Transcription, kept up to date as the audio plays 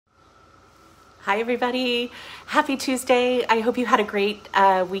Hi everybody, happy Tuesday. I hope you had a great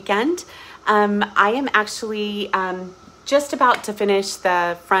weekend. I am actually just about to finish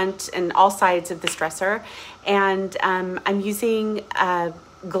the front and all sides of this dresser, and I'm using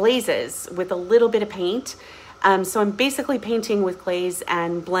glazes with a little bit of paint. So I'm basically painting with glaze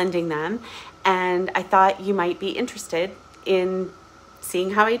and blending them, and I thought you might be interested in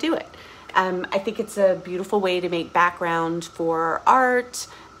seeing how I do it. I think it's a beautiful way to make background for art,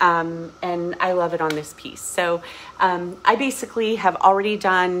 and I love it on this piece. So I basically have already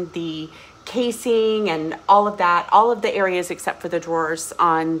done the casing and all of that, all of the areas except for the drawers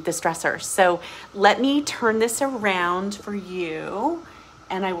on this dresser. So let me turn this around for you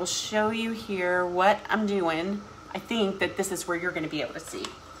and I will show you here what I'm doing. I think that this is where you're going to be able to see.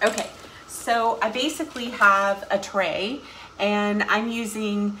 Okay, so I basically have a tray and I'm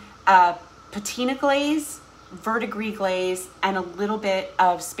using Patina glaze, verdigris glaze, and a little bit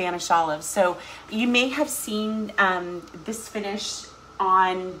of Spanish olive. So you may have seen this finish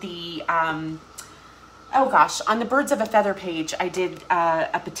on the on the Birds of a Feather page. I did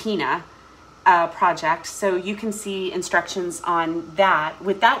a Patina project, so you can see instructions on that.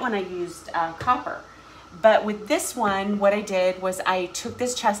 With that one I used copper, but with this one what I did was I took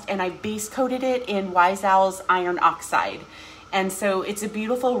this chest and I base coated it in Wise Owl's iron oxide. And so it's a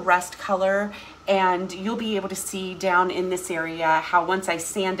beautiful rust color, and you'll be able to see down in this area how once I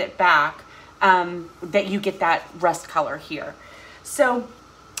sand it back, that you get that rust color here. So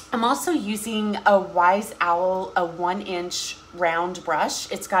I'm also using a Wise Owl, a 1-inch round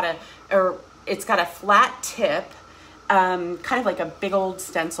brush. It's got a flat tip, kind of like a big old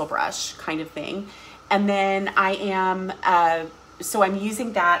stencil brush kind of thing. And then I am, so I'm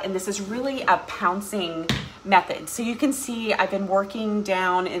using that, and this is really a pouncing method. So you can see I've been working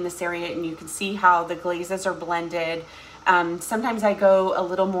down in this area and you can see how the glazes are blended. Sometimes I go a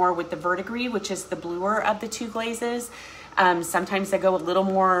little more with the verdigris, which is the bluer of the two glazes. Sometimes I go a little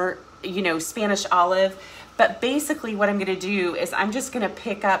more, Spanish olive. But basically what I'm going to do is I'm just going to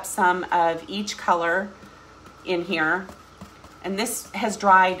pick up some of each color in here. And this has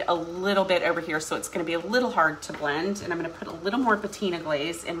dried a little bit over here, so it's going to be a little hard to blend. And I'm going to put a little more Patina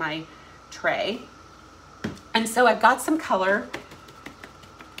glaze in my tray. And so I've got some color,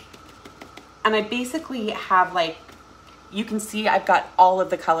 and I basically have, like, you can see I've got all of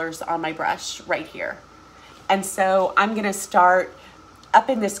the colors on my brush right here. And so I'm going to start up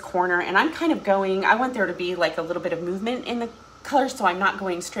in this corner, and I'm kind of going, I want there to be like a little bit of movement in the color, so I'm not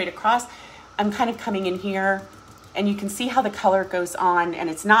going straight across. I'm kind of coming in here, and you can see how the color goes on, and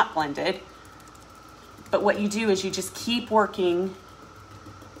it's not blended. But what you do is you just keep working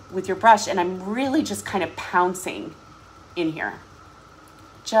with your brush, and I'm really just kind of pouncing in here,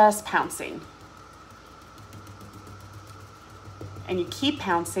 just pouncing. And you keep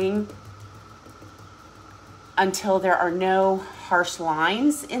pouncing until there are no harsh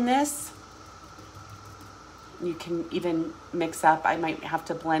lines in this. You can even mix up. I might have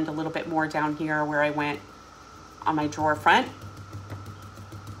to blend a little bit more down here where I went on my drawer front.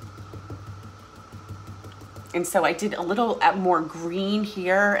 And so I did a little more green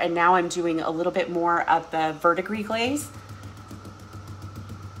here, and now I'm doing a little bit more of the verdigris glaze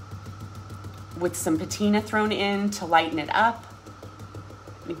with some patina thrown in to lighten it up.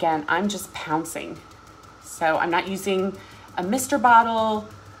 Again, I'm just pouncing. So I'm not using a mister bottle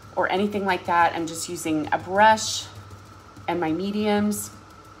or anything like that. I'm just using a brush and my mediums.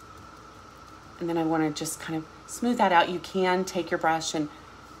 And then I want to just kind of smooth that out. You can take your brush and,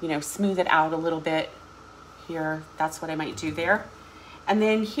 smooth it out a little bit. Here, that's what I might do there. And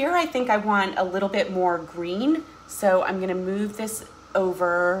then here I think I want a little bit more green, so I'm going to move this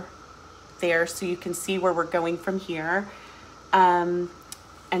over there so you can see where we're going from here. And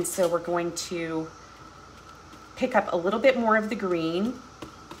so we're going to pick up a little bit more of the green.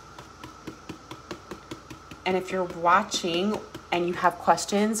 And if you're watching and you have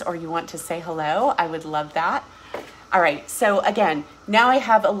questions or you want to say hello, I would love that. All right, so again, now I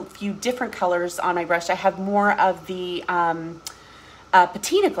have a few different colors on my brush. I have more of the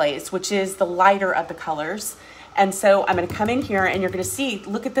Patina glaze, which is the lighter of the colors. And so I'm gonna come in here and you're gonna see,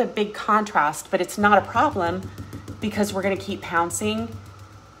 look at the big contrast, but it's not a problem because we're gonna keep pouncing,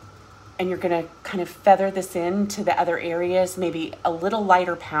 and you're gonna kind of feather this into the other areas. Maybe a little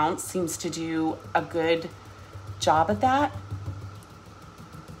lighter pounce seems to do a good job of that.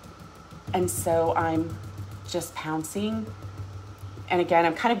 And so I'm just pouncing. And again,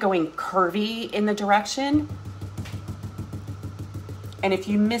 I'm kind of going curvy in the direction. And if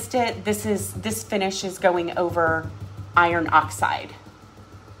you missed it, this finish is going over iron oxide.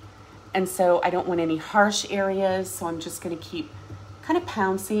 And so I don't want any harsh areas, so I'm just gonna keep kind of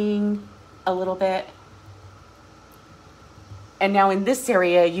pouncing a little bit. And now in this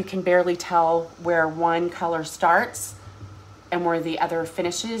area, you can barely tell where one color starts and where the other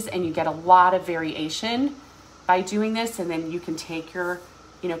finishes, and you get a lot of variation by doing this. And then you can take your,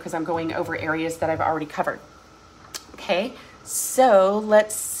 you know, because I'm going over areas that I've already covered. Okay, so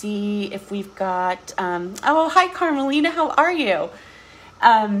let's see if we've got, oh, hi Carmelina, how are you?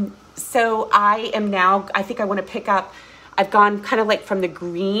 So I am now, I think I want to pick up, I've gone kind of like from the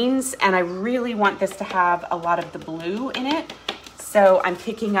greens, and I really want this to have a lot of the blue in it. So I'm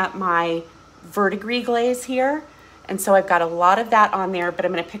picking up my verdigris glaze here. And so I've got a lot of that on there, but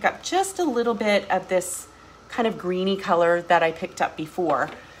I'm going to pick up just a little bit of this kind of greeny color that I picked up before,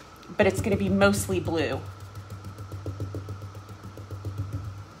 but it's going to be mostly blue.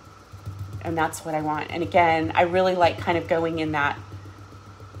 And that's what I want. And again, I really like kind of going in that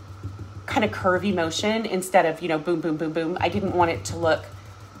kind of curvy motion instead of, you know, boom, boom, boom, boom. I didn't want it to look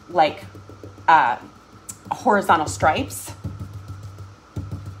like horizontal stripes.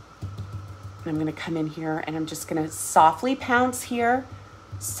 And I'm going to come in here and I'm just going to softly pounce here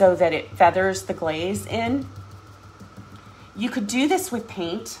so that it feathers the glaze in. You could do this with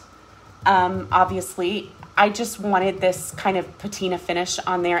paint. Obviously, I just wanted this kind of patina finish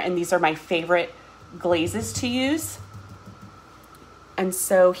on there, and these are my favorite glazes to use. And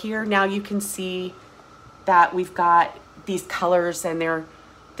so here now you can see that we've got these colors and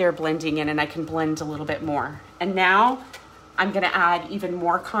they're blending in, and I can blend a little bit more. And now I'm going to add even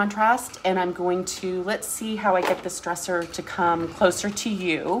more contrast, and I'm going to, let's see how I get this dresser to come closer to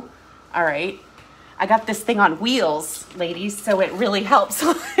you. All right. I got this thing on wheels, ladies, so it really helps.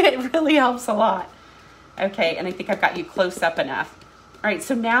 It really helps a lot. Okay, and I think I've got you close up enough. All right,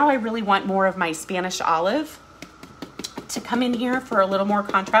 so now I really want more of my Spanish olive to come in here for a little more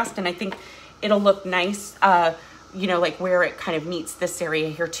contrast, and I think it'll look nice, you know, like where it kind of meets this area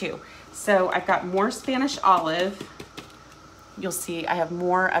here too. So I've got more Spanish olive. You'll see I have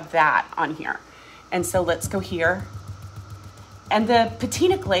more of that on here. And so let's go here. And the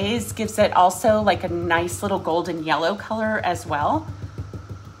patina glaze gives it also like a nice little golden yellow color as well.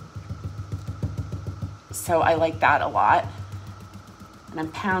 So I like that a lot. And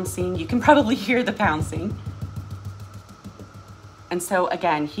I'm pouncing. You can probably hear the pouncing. And so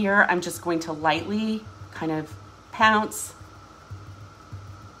again, here I'm just going to lightly kind of pounce.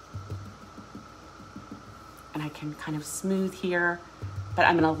 And I can kind of smooth here, but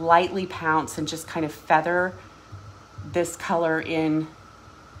I'm going to lightly pounce and just kind of feather this color in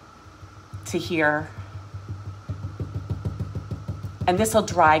to here. And this will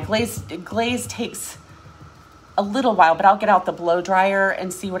dry. Glaze takes a little while, but I'll get out the blow dryer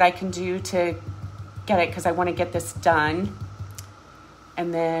and see what I can do to get it, because I want to get this done.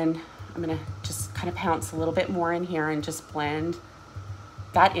 And then I'm going to just kind of pounce a little bit more in here and just blend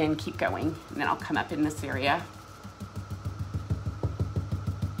that in, keep going, and then I'll come up in this area.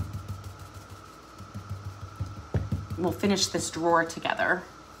 And we'll finish this drawer together.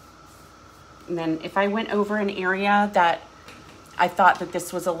 And then if I went over an area that I thought that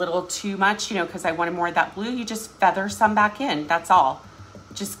this was a little too much, you know, because I wanted more of that blue, you just feather some back in, that's all.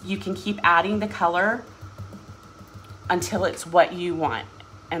 Just, you can keep adding the color until it's what you want.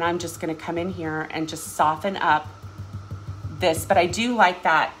 And I'm just gonna come in here and just soften up this, but I do like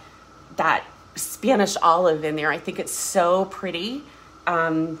that Spanish olive in there. I think it's so pretty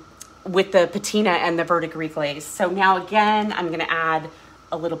with the patina and the verdigris glaze. So now again, I'm gonna add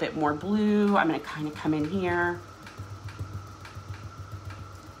a little bit more blue. I'm gonna kind of come in here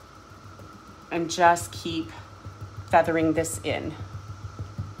and just keep feathering this in.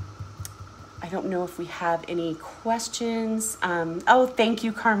 I don't know if we have any questions. Oh, thank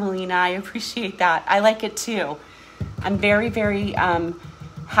you, Carmelina. I appreciate that. I like it too. I'm very, very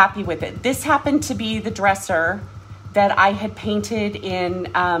happy with it. This happened to be the dresser that I had painted in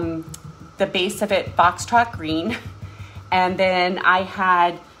the base of it foxtrot green. And then I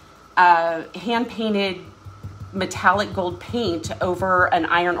had hand-painted metallic gold paint over an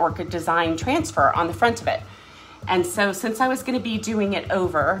iron orchid design transfer on the front of it. And so since I was going to be doing it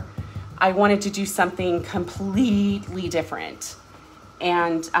over, I wanted to do something completely different.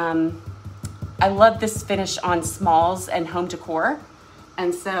 And I love this finish on smalls and home decor.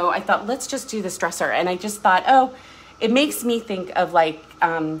 And so I thought, let's just do this dresser. And I just thought, oh, it makes me think of like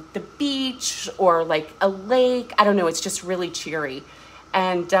the beach or like a lake. I don't know, it's just really cheery.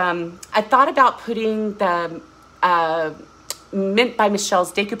 And I thought about putting the Mint by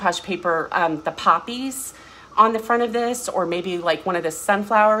Michelle's decoupage paper, the poppies on the front of this, or maybe like one of the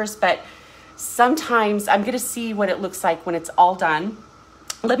sunflowers, but sometimes I'm gonna see what it looks like when it's all done.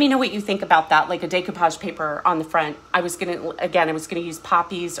 Let me know what you think about that, like a decoupage paper on the front. I was gonna use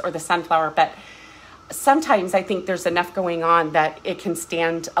poppies or the sunflower, but sometimes I think there's enough going on that it can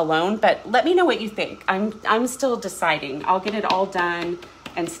stand alone. But let me know what you think. I'm still deciding. I'll get it all done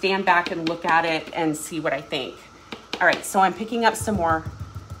and stand back and look at it and see what I think. All right, so I'm picking up some more.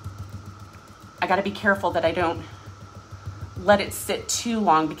 I gotta be careful that I don't let it sit too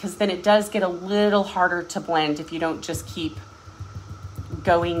long, because then it does get a little harder to blend if you don't just keep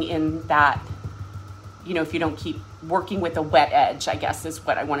going in that, you know, if you don't keep working with a wet edge, I guess is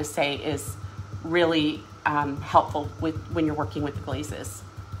what I want to say is really helpful with when you're working with the glazes.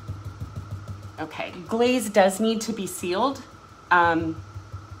 Okay, glaze does need to be sealed.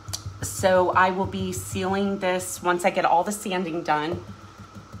 So I will be sealing this once I get all the sanding done.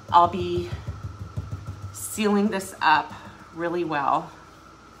 I'll be sealing this up really well.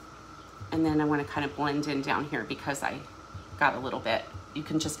 And then I want to kind of blend in down here because I got a little bit. You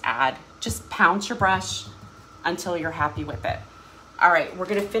can just pounce your brush until you're happy with it. All right, we're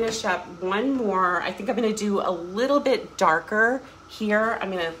gonna finish up one more. I think I'm gonna do a little bit darker here.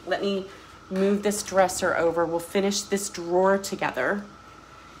 Let me move this dresser over. We'll finish this drawer together.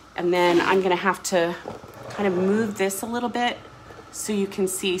 And then I'm gonna have to kind of move this a little bit so you can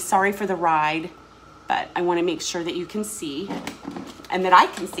see. Sorry for the ride, but I wanna make sure that you can see and that I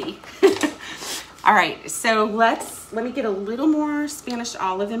can see. All right, so let me get a little more Spanish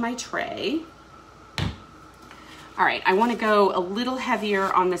olive in my tray. All right, I wanna go a little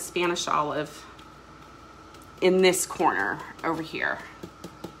heavier on the Spanish olive in this corner over here.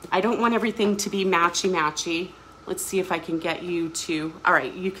 I don't want everything to be matchy-matchy. Let's see if I can get you to, all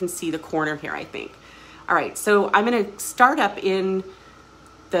right, you can see the corner here, I think. All right, so I'm gonna start up in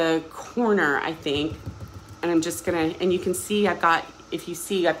the corner, I think, and I'm just gonna, and you can see if you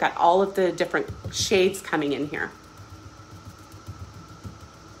see, I've got all of the different shades coming in here.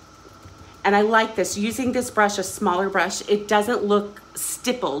 And I like this, using this brush, a smaller brush, it doesn't look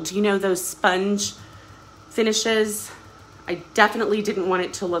stippled. You know those sponge finishes? I definitely didn't want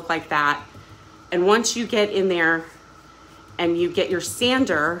it to look like that. And once you get in there and you get your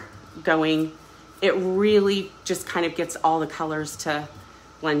sander going, it really just kind of gets all the colors to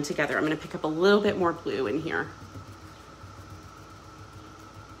blend together. I'm gonna pick up a little bit more blue in here.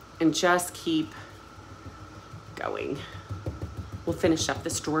 And just keep going. We'll finish up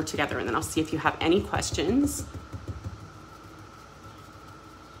this drawer together and then I'll see if you have any questions.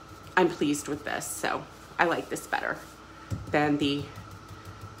 I'm pleased with this, so I like this better than the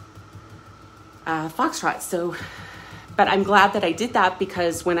Foxtrot. So, but I'm glad that I did that,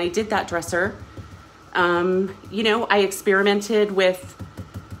 because when I did that dresser, you know, I experimented with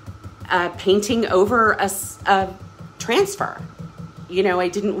painting over a transfer. You know, I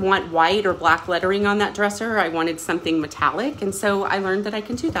didn't want white or black lettering on that dresser. I wanted something metallic. And so I learned that I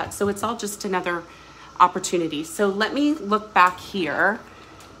can do that. So it's all just another opportunity. So let me look back here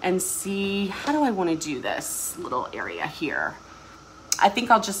and see, how do I want to do this little area here? I think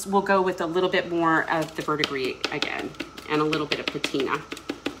we'll go with a little bit more of the verdigris again and a little bit of patina.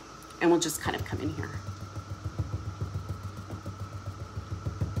 And we'll just kind of come in here.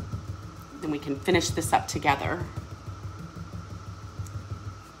 Then we can finish this up together.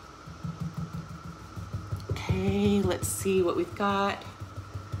 Okay, let's see what we've got.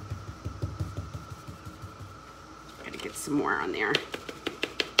 Gotta get some more on there.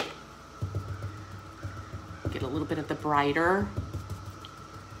 Get a little bit of the brighter.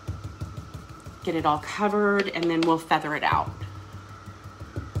 Get it all covered, and then we'll feather it out.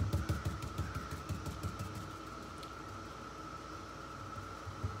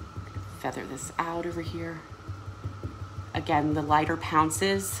 Feather this out over here. Again, the lighter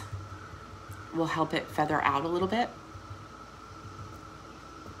pounces will help it feather out a little bit.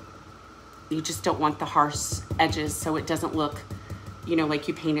 You just don't want the harsh edges so it doesn't look, you know, like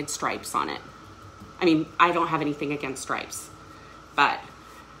you painted stripes on it. I mean, I don't have anything against stripes, but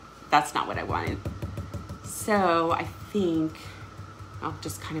that's not what I wanted. So I think I'll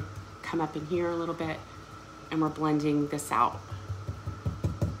just kind of come up in here a little bit and we're blending this out.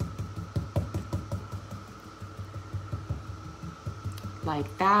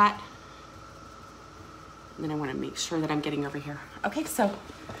 Like that. And then I want to make sure that I'm getting over here. Okay, so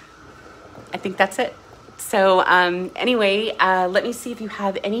I think that's it. So anyway, let me see if you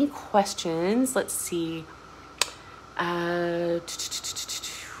have any questions. Let's see.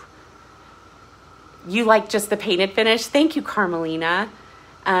 You like just the painted finish? Thank you, Carmelina.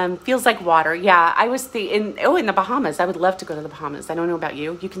 Feels like water. Yeah, I was in the Bahamas. I would love to go to the Bahamas. I don't know about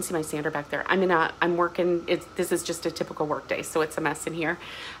you. You can see my sander back there. I'm working. This is just a typical work day, so it's a mess in here.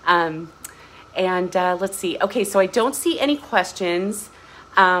 And let's see. Okay, so I don't see any questions.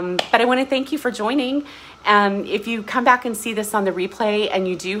 But I want to thank you for joining. If you come back and see this on the replay and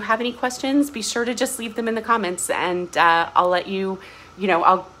you do have any questions, be sure to just leave them in the comments, and I'll let you,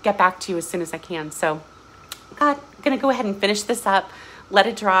 I'll get back to you as soon as I can. So I'm going to go ahead and finish this up, let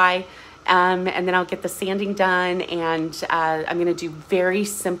it dry, and then I'll get the sanding done, and I'm going to do very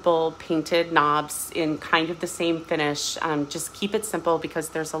simple painted knobs in kind of the same finish. Just keep it simple because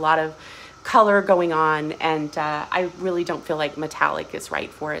there's a lot of color going on, and I really don't feel like metallic is right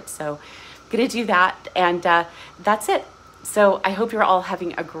for it. So I'm going to do that, and that's it. So I hope you're all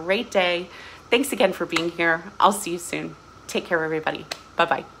having a great day. Thanks again for being here. I'll see you soon. Take care, everybody.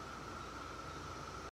 Bye-bye.